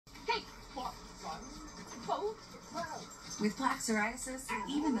cold. With plaque psoriasis,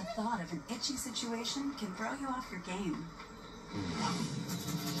 even the thought of an itchy situation can throw you off your game.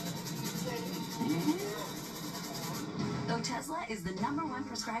 Otezla is the #1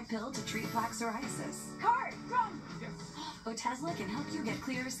 prescribed pill to treat plaque psoriasis. Card, run! Yes. Otezla can help you get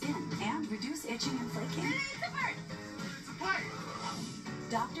clearer skin and reduce itching and flaking.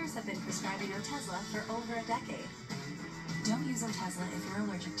 Doctors have been prescribing Otezla for over a decade. Don't use Otezla if you're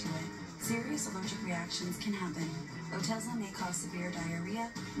allergic to it. Serious allergic reactions can happen. Otezla may cause severe diarrhea,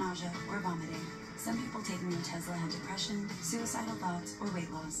 nausea, or vomiting. Some people taking Otezla have depression, suicidal thoughts, or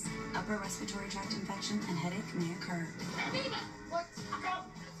weight loss. Upper respiratory tract infection and headache may occur. Baby, let's go.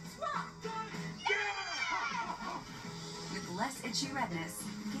 Swap. Yeah! With less itchy redness,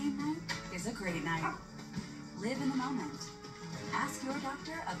 game night is a great night. Live in the moment. Ask your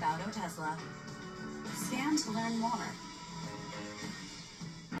doctor about Otezla. Scan to learn more.